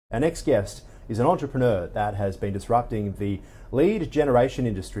Our next guest is an entrepreneur that has been disrupting the lead generation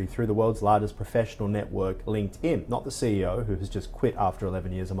industry through the world's largest professional network, LinkedIn. Not the CEO, who has just quit after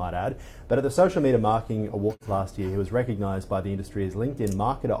 11 years, I might add, but at the Social Media Marketing Awards last year, he was recognised by the industry as LinkedIn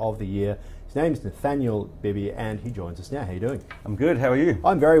Marketer of the Year. His name is Nathanial, Bibby, and he joins us now. How are you doing? I'm good. How are you?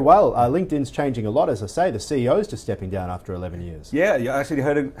 I'm very well. LinkedIn's changing a lot, as I say. The CEO's just stepping down after 11 years. Yeah, you actually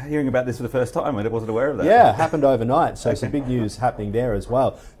hearing about this for the first time. I wasn't aware of that. Yeah, happened overnight. So some big news happening there as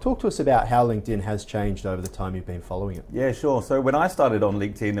well. Talk to us about how LinkedIn has changed over the time you've been following it. Yeah, sure. So when I started on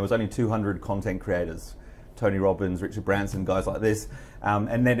LinkedIn, there was only 200 content creators. Tony Robbins, Richard Branson, guys like this.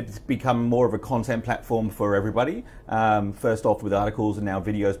 And then it's become more of a content platform for everybody. First off with articles, and now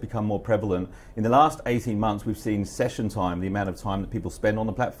videos become more prevalent. In the last 18 months, we've seen session time, the amount of time that people spend on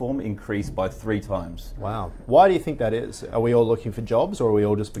the platform, increase by 3 times. Wow. Why do you think that is? Are we all looking for jobs, or are we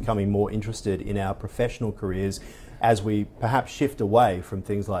all just becoming more interested in our professional careers as we perhaps shift away from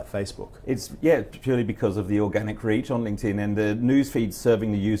things like Facebook? It's purely because of the organic reach on LinkedIn and the newsfeed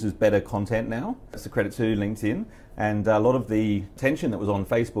serving the users better content now. It's a credit to LinkedIn, and a lot of the attention that was on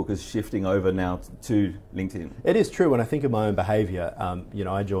Facebook is shifting over now to LinkedIn. It is true. When I think of my own behaviour,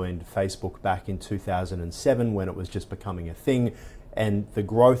 I joined Facebook back in 2007 when it was just becoming a thing, and the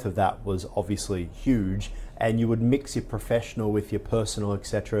growth of that was obviously huge, and you would mix your professional with your personal,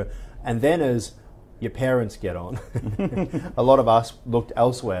 etc. And then as your parents get on, a lot of us looked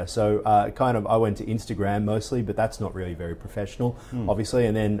elsewhere. So I went to Instagram mostly, but that's not really very professional, obviously.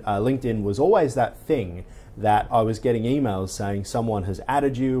 And then LinkedIn was always that thing that I was getting emails saying someone has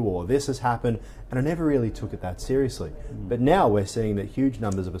added you or this has happened, and I never really took it that seriously. But now we're seeing that huge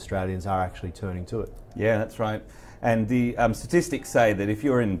numbers of Australians are actually turning to it. Yeah, that's right. And the statistics say that if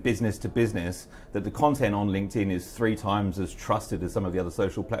you're in business to business, that the content on LinkedIn is 3 times as trusted as some of the other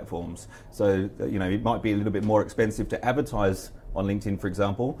social platforms. So, it might be a little bit more expensive to advertise on LinkedIn, for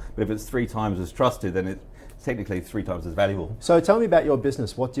example, but if it's 3 times as trusted, then it's technically 3 times as valuable. So tell me about your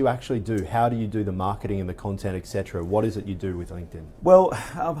business. What do you actually do? How do you do the marketing and the content, etc.? What is it you do with LinkedIn? Well,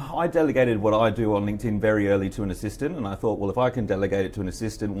 I delegated what I do on LinkedIn very early to an assistant, and I thought, well, if I can delegate it to an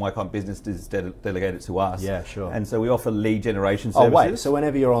assistant, why can't businesses delegate it to us? Yeah, sure. And so we offer lead generation services. Oh, wait. So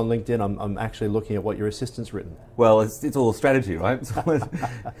whenever you're on LinkedIn, I'm actually looking at what your assistant's written. Well, it's all strategy, right?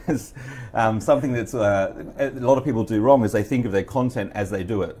 It's something that's a lot of people do wrong is they think of their content as they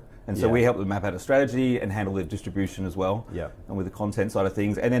do it. And so we help them map out a strategy and handle their distribution as well, and with the content side of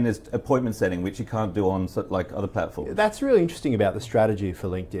things. And then there's appointment setting, which you can't do on like other platforms. That's really interesting about the strategy for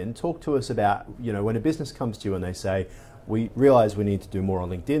LinkedIn. Talk to us about, when a business comes to you and they say, we realise we need to do more on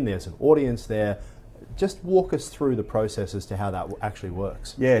LinkedIn, there's an audience there. Just walk us through the process as to how that actually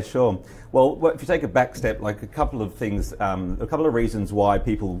works. Yeah, sure. Well, if you take a back step, like a couple of things, a couple of reasons why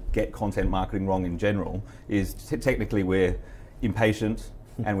people get content marketing wrong in general is technically we're impatient,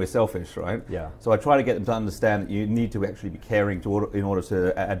 and we're selfish, right? Yeah. So I try to get them to understand that you need to actually be caring in order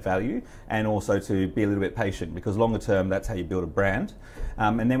to add value, and also to be a little bit patient, because longer term, that's how you build a brand.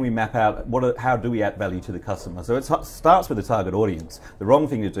 And then we map out how do we add value to the customer. So it starts with the target audience. The wrong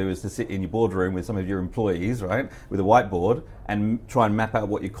thing to do is to sit in your boardroom with some of your employees, right, with a whiteboard, and try and map out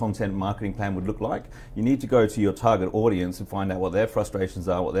what your content marketing plan would look like. You need to go to your target audience and find out what their frustrations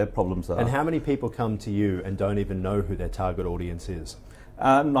are, what their problems are. And how many people come to you and don't even know who their target audience is?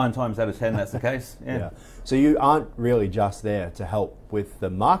 9 times out of 10, that's the case. Yeah. So you aren't really just there to help with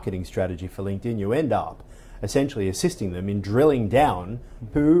the marketing strategy for LinkedIn. You end up essentially assisting them in drilling down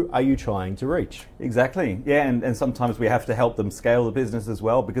who are you trying to reach. Exactly. Yeah, and sometimes we have to help them scale the business as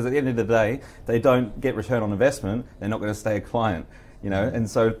well, because at the end of the day, they don't get return on investment, they're not going to stay a client. And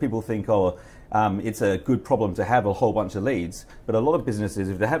so people think, it's a good problem to have a whole bunch of leads, but a lot of businesses,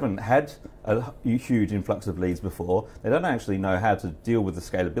 if they haven't had a huge influx of leads before, they don't actually know how to deal with the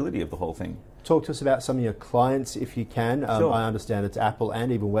scalability of the whole thing. Talk to us about some of your clients, if you can. Sure. I understand it's Apple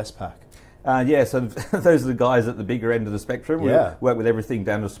and even Westpac. So those are the guys at the bigger end of the spectrum. We work with everything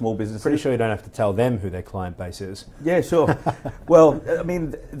down to small businesses. Pretty sure you don't have to tell them who their client base is. Yeah, sure. Well, I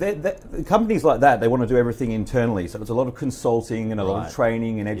mean, companies like that, they want to do everything internally. So it's a lot of consulting and a lot of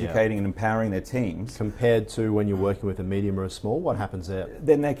training and educating and empowering their teams. Compared to when you're working with a medium or a small, what happens there?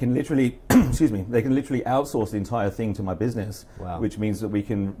 Then they can literally, they can literally outsource the entire thing to my business, which means that we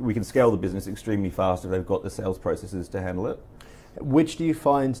can scale the business extremely fast if they've got the sales processes to handle it. Which do you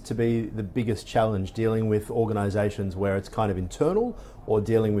find to be the biggest challenge, dealing with organisations where it's kind of internal, or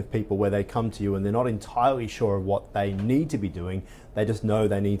dealing with people where they come to you and they're not entirely sure of what they need to be doing, they just know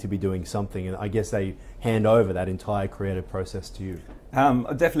they need to be doing something, and I guess they hand over that entire creative process to you?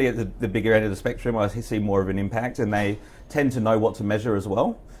 Definitely at the bigger end of the spectrum, I see more of an impact, and they tend to know what to measure as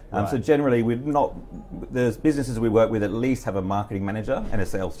well. Right. So generally, the businesses we work with at least have a marketing manager and a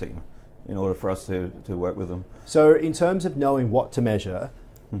sales team in order for us to work with them. So in terms of knowing what to measure,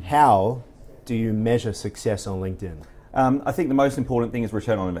 how do you measure success on LinkedIn? I think the most important thing is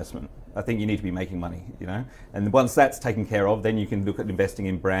return on investment. I think you need to be making money, and once that's taken care of, then you can look at investing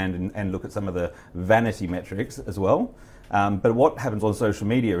in brand and look at some of the vanity metrics as well. But what happens on social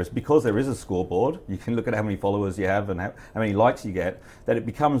media is, because there is a scoreboard, you can look at how many followers you have and how many likes you get, that it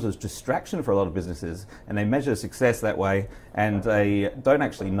becomes a distraction for a lot of businesses, and they measure success that way, and they don't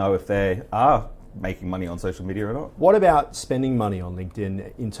actually know if they are making money on social media or not. What about spending money on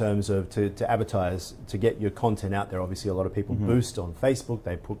LinkedIn in terms of to advertise, to get your content out there? Obviously, a lot of people boost on Facebook,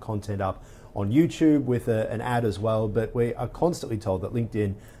 they put content up on YouTube with an ad as well, but we are constantly told that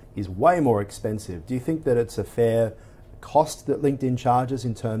LinkedIn is way more expensive. Do you think that it's a fair cost that LinkedIn charges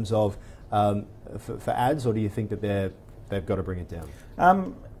in terms of for ads, or do you think that they've got to bring it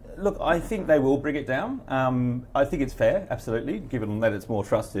down? Look, I think they will bring it down. I think it's fair, absolutely, given that it's more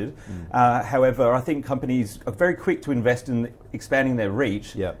trusted. However, I think companies are very quick to invest in expanding their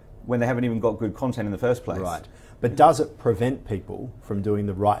reach when they haven't even got good content in the first place. Right. But does it prevent people from doing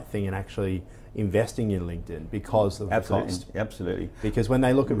the right thing and actually investing in LinkedIn because of the cost? Absolutely. Because when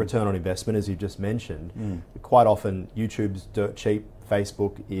they look at return on investment, as you've just mentioned, quite often YouTube's dirt cheap,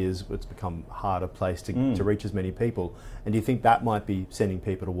 Facebook it's become a harder place to reach as many people. And do you think that might be sending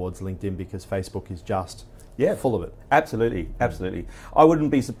people towards LinkedIn because Facebook is just full of it? Absolutely, absolutely. I wouldn't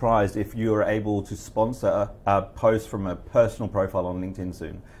be surprised if you were able to sponsor a post from a personal profile on LinkedIn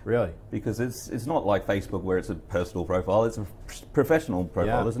soon. Really? Because it's not like Facebook where it's a personal profile, it's a professional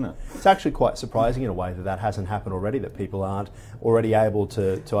profile, isn't it? It's actually quite surprising in a way that hasn't happened already, that people aren't already able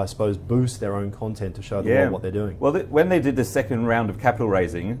to I suppose, boost their own content to show the world what they're doing. Well, when they did the second round of capital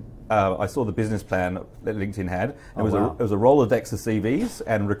raising, I saw the business plan that LinkedIn had. It was a Rolodex of CVs,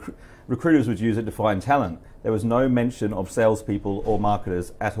 and recruiters would use it to find talent. There was no mention of salespeople or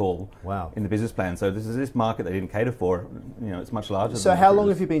marketers at all in the business plan. So this market they didn't cater for. It's much larger. So how long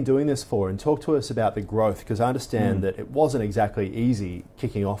have you been doing this for? And talk to us about the growth, because I understand that it wasn't exactly easy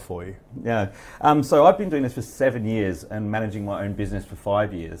kicking off for you. Yeah. So I've been doing this for 7 years and managing my own business for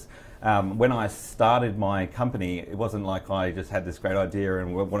 5 years. When I started my company, it wasn't like I just had this great idea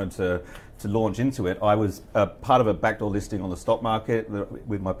and wanted to launch into it. I was part of a backdoor listing on the stock market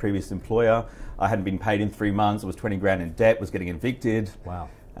with my previous employer. I hadn't been paid in 3 months. I was 20 grand in debt, was getting evicted. Wow.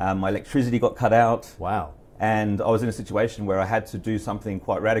 My electricity got cut out. Wow. And I was in a situation where I had to do something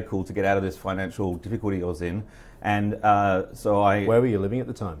quite radical to get out of this financial difficulty I was in. And so Where were you living at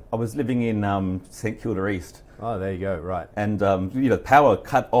the time? I was living in St Kilda East. Oh, there you go, right. And power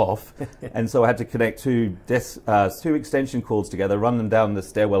cut off, and so I had to connect two extension cords together, run them down the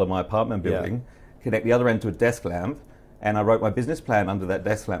stairwell of my apartment building, connect the other end to a desk lamp, and I wrote my business plan under that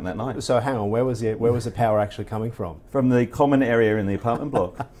desk lamp that night. So hang on, where was the power actually coming from? From the common area in the apartment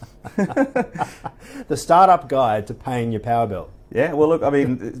block. The startup guide to paying your power bill. Yeah, well, look, I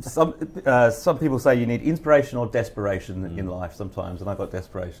mean, some people say you need inspiration or desperation in life sometimes, and I got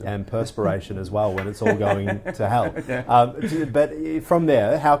desperation. And perspiration as well when it's all going to hell. But from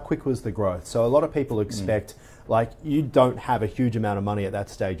there, how quick was the growth? So a lot of people expect, like, you don't have a huge amount of money at that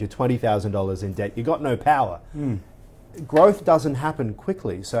stage. You're $20,000 in debt. You got no power. Growth doesn't happen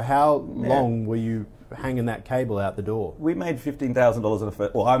quickly. So how long were you hanging that cable out the door? We made $15,000 in the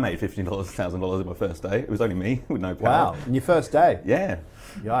first. Well, I made $15,000 in my first day. It was only me with no power. Wow! In your first day? Yeah.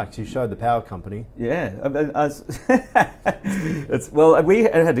 Yikes! You showed the power company. Yeah. Well, we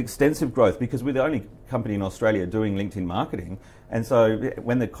had extensive growth because we're the only company in Australia doing LinkedIn marketing, and so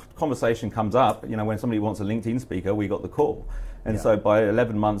when the conversation comes up, when somebody wants a LinkedIn speaker, we got the call. And so by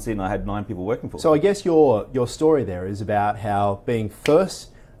 11 months in, I had 9 people working for me. So I guess your story there is about how being first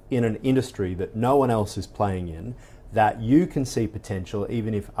in an industry that no one else is playing in, that you can see potential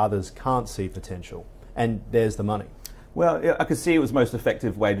even if others can't see potential. And there's the money. Well, I could see it was the most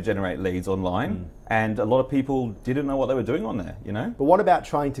effective way to generate leads online, and a lot of people didn't know what they were doing on there, But what about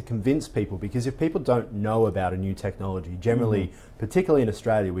trying to convince people? Because if people don't know about a new technology, generally, particularly in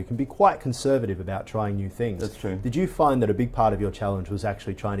Australia, we can be quite conservative about trying new things. That's true. Did you find that a big part of your challenge was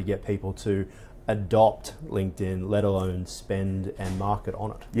actually trying to get people to adopt LinkedIn, let alone spend and market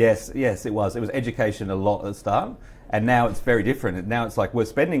on it? Yes, it was. It was education a lot at the start. And now it's very different. Now it's like, we're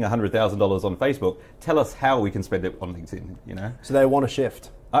spending $100,000 on Facebook. Tell us how we can spend it on LinkedIn, you know? So they want to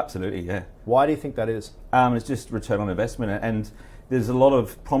shift. Absolutely, yeah. Why do you think that is? It's just return on investment. And there's a lot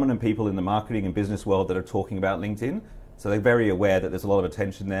of prominent people in the marketing and business world that are talking about LinkedIn. So they're very aware that there's a lot of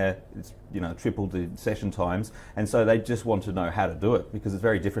attention there. It's, you know, tripled the session times. And so they just want to know how to do it because it's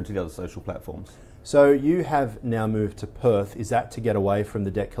very different to the other social platforms. So you have now moved to Perth. Is that to get away from the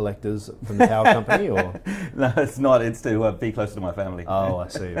debt collectors from the power company, or? No, it's not. It's to be closer to my family. Oh, I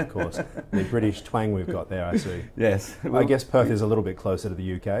see, of course. The British twang we've got there, I see. Yes. I guess Perth is a little bit closer to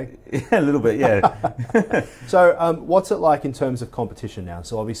the UK. Yeah, a little bit, yeah. So what's it like in terms of competition now?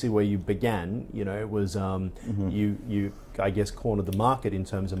 So obviously where you began, you know, it was you I guess cornered the market in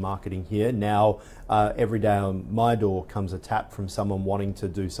terms of marketing here. Now every day on my door comes a tap from someone wanting to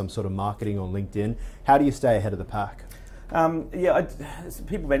do some sort of marketing on LinkedIn. How do you stay ahead of the pack?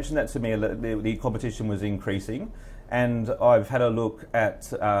 People mentioned that to me, the competition was increasing, and I've had a look at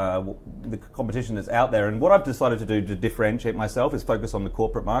the competition that's out there, and what I've decided to do to differentiate myself is focus on the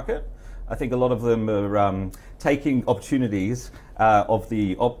corporate market. I think a lot of them are taking opportunities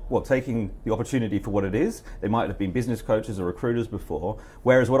taking the opportunity for what it is. They might have been business coaches or recruiters before,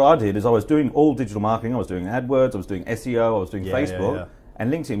 whereas what I did is I was doing all digital marketing. I was doing AdWords, I was doing SEO, I was doing Facebook,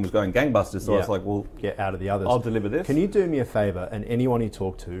 and LinkedIn was going gangbusters. So I was like, well, get out of the others. I'll deliver this. Can you do me a favor, and anyone you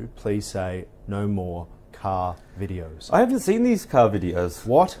talk to, please say no more car videos. I haven't seen these car videos.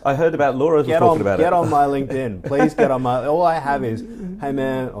 What? I heard about Laura talking about it. Get on my LinkedIn. Please get on my... All I have is, hey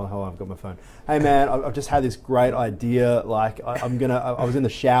man... Oh, hold on, I've got my phone. Hey man, I've just had this great idea. Like, I was in the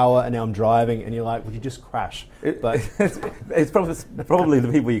shower and now I'm driving, and you're like, would you just crash? But it's probably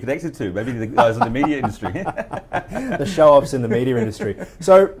the people you connected to. Maybe the guys in the media industry. The show-offs in the media industry.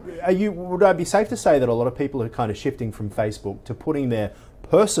 So would I be safe to say that a lot of people are kind of shifting from Facebook to putting their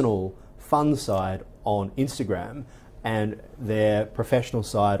personal fun side on Instagram and their professional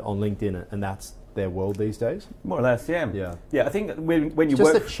side on LinkedIn, and that's their world these days? More or less, yeah. Yeah, I think when you just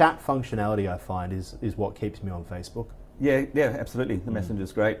work... the chat functionality, I find, is what keeps me on Facebook. Yeah, absolutely. The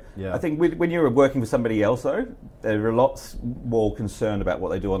Messenger's great. Yeah. I think when you're working for somebody else, though, they're lots more concerned about what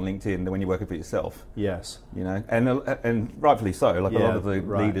they do on LinkedIn than when you're working for yourself. Yes. You know, and rightfully so. Like, a lot of the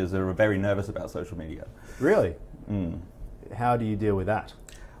leaders are very nervous about social media. Really? How do you deal with that?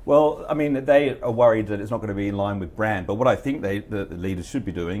 Well, I mean, they are worried that it's not going to be in line with brand. But what I think the leaders should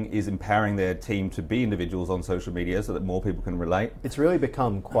be doing is empowering their team to be individuals on social media so that more people can relate. It's really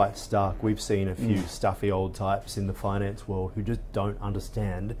become quite stark. We've seen a few stuffy old types in the finance world who just don't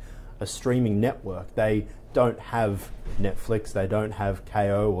understand a streaming network. They don't have Netflix, they don't have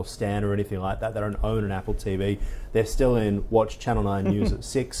KO or Stan or anything like that. They don't own an Apple TV. They're still in watch Channel 9 News at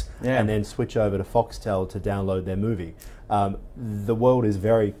 6 and then switch over to Foxtel to download their movie. The world is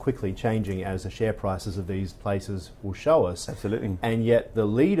very quickly changing, as the share prices of these places will show us. Absolutely. And yet the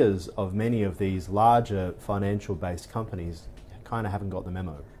leaders of many of these larger financial-based companies kind of haven't got the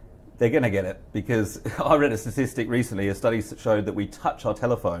memo. They're going to get it, because I read a statistic recently, a study showed that we touch our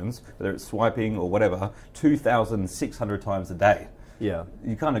telephones, whether it's swiping or whatever, 2,600 times a day. Yeah.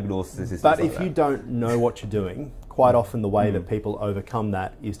 You can't ignore statistics But like if that. you don't know what you're doing, quite often the way that people overcome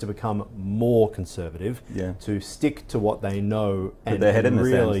that is to become more conservative, to stick to what they know and put their head in the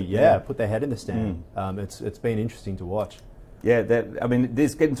sand. Put their head in the stand. It's been interesting to watch. Yeah, I mean,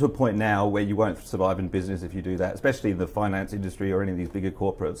 there's getting to a point now where you won't survive in business if you do that, especially in the finance industry or any of these bigger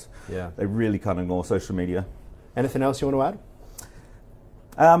corporates. Yeah. They really can't ignore social media. Anything else you want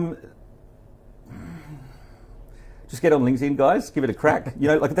to add? Just get on LinkedIn, guys. Give it a crack. You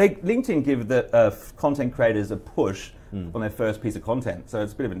know, like LinkedIn give the content creators a push on their first piece of content, so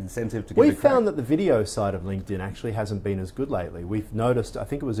it's a bit of an incentive to give it a crack. We've found that the video side of LinkedIn actually hasn't been as good lately. We've noticed, I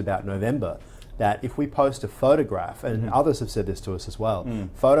think it was about November, that if we post a photograph, and others have said this to us as well,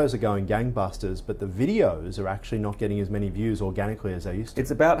 photos are going gangbusters, but the videos are actually not getting as many views organically as they used to.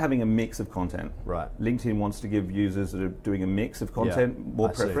 It's about having a mix of content. Right. LinkedIn wants to give users that are doing a mix of content more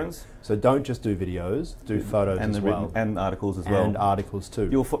preference. So don't just do videos, do photos and as well. And articles as well. And articles too.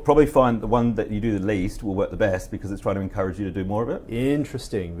 You'll probably find the one that you do the least will work the best, because it's trying to encourage you to do more of it.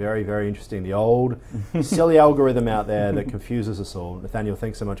 Interesting. Very, very interesting. The old silly algorithm out there that confuses us all. Nathanial,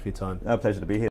 thanks so much for your time. A pleasure to be here.